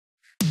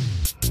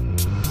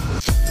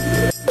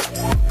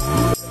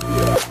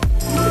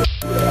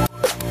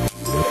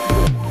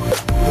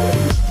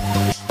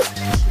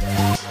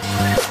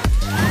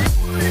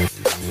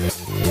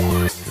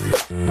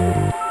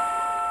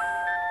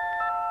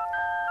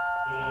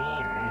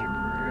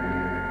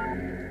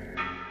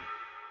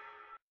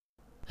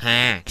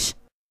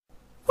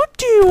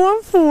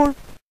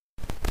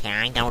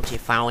go to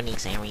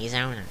Phoenix,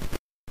 Arizona?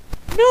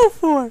 No,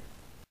 4.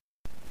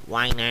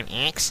 Why not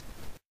X?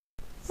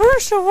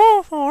 First of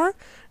all, 4,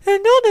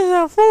 and notice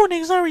that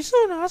Phoenix,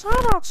 Arizona is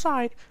hot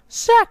outside.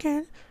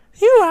 Second,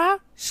 you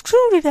have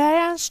school today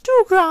and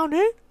still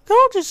grounded.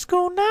 Go to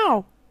school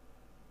now.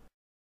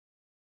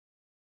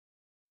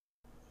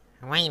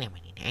 Wait a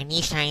minute, at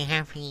least I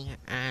have the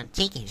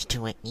tickets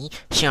to it,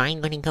 so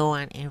I'm gonna go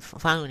on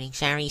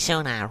Phoenix,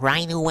 Arizona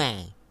right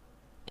away.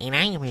 And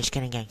I'm just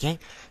gonna get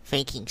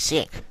faking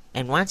sick.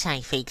 And once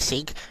I fake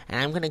sick,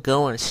 I'm gonna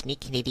go and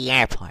sneak into the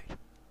airport.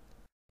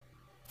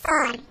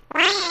 Ford,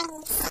 why are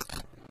you sick?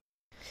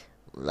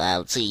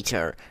 Loud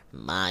eater,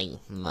 my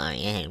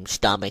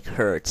stomach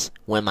hurts.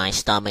 When my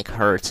stomach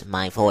hurts,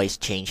 my voice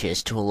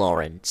changes to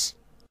Lawrence.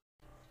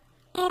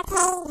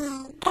 Okay,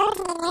 then, go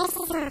to the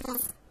nurse's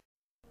office.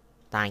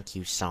 Thank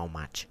you so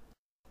much.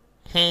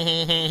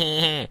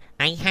 I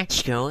had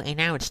school and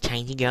now it's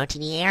time to go to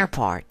the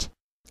airport.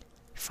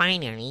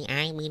 Finally,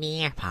 I'm in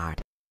the airport.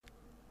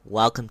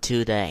 Welcome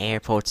to the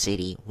airport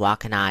city.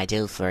 What can I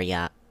do for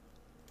ya?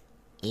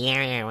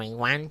 Yeah,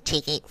 one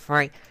ticket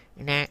for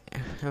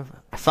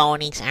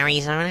Phoenix,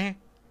 Arizona?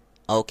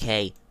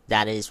 Okay,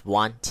 that is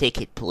one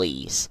ticket,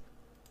 please.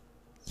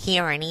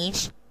 Here it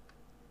is.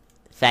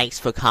 Thanks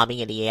for coming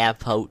to the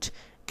airport.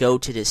 Go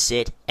to the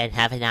sit and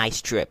have a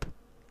nice trip.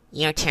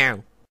 Your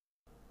turn.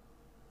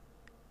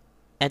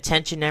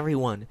 Attention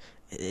everyone.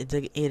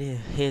 It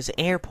is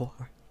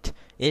airport.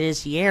 It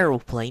is the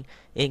aeroplane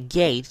in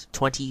gate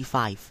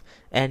 25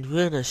 and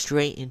we're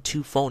straight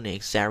into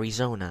Phoenix,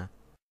 Arizona.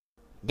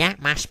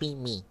 That must be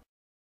me.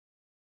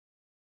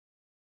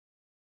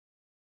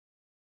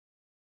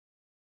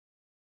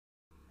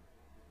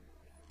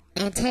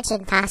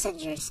 Attention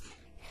passengers,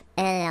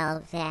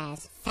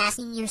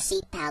 fasten your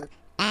seatbelt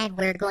and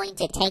we're going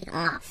to take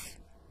off.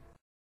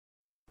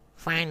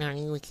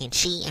 Finally, we can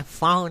see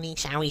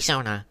Phoenix,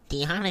 Arizona,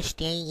 the hottest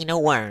day in the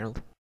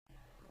world.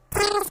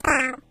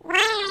 Baseball, why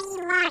are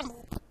you worried?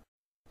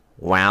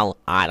 Well,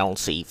 I don't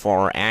see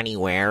Thor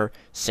anywhere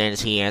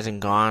since he hasn't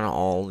gone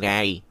all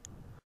day.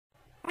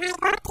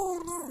 What do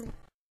you mean?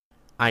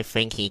 I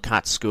think he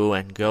cut school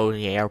and go to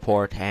the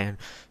airport and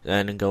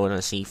then go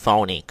to see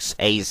Phoenix,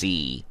 AZ.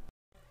 Thanks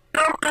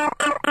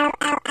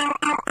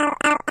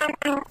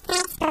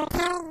for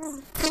telling me,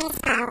 Baseball,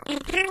 and how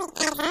is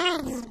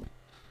you?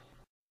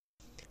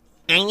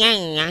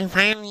 I'm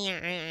finally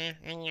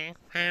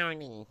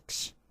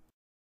Phoenix.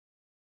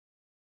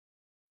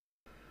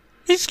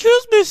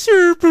 Excuse me,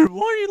 sir, but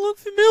why do you look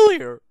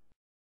familiar?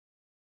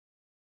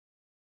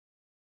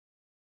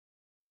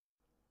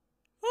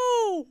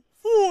 Oh,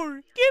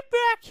 4, get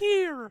back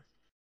here!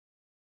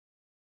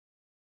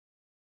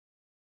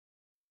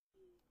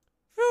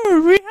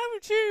 Sir, we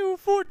haven't seen you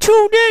for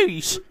 2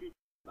 days.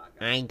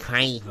 I'm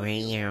crazy for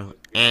you,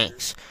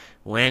 X.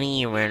 When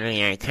you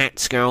really cut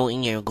school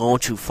and you go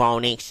to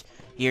Phoenix,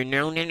 you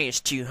know that it's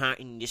too hot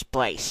in this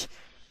place.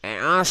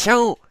 And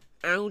also,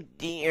 oh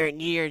dear,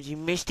 you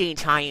missed the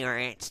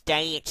entire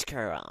day at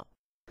school.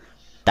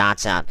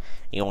 That's it.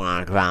 You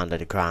are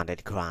grounded, and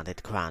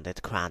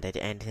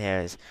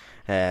there's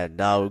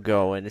no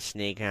go and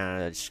sneak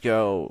out of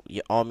school.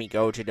 You only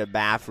go to the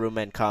bathroom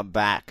and come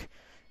back.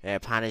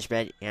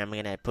 Punishment, I'm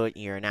gonna put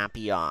your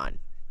nappy on.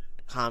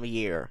 Come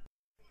here.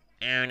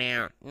 Oh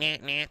no,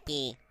 not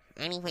nappy.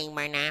 Anything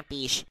but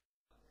nappies.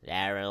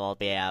 There will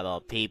be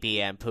able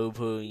pee-pee and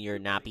poo-poo in your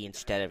nappy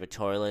instead of a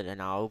toilet, and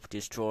I'll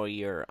destroy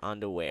your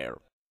underwear.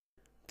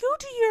 Go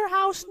to your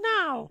house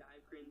now.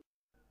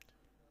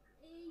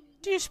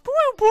 This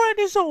spoiled brat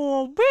is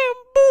a bad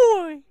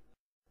boy.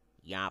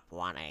 Yup,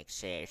 wanna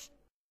exist.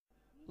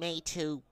 Me too.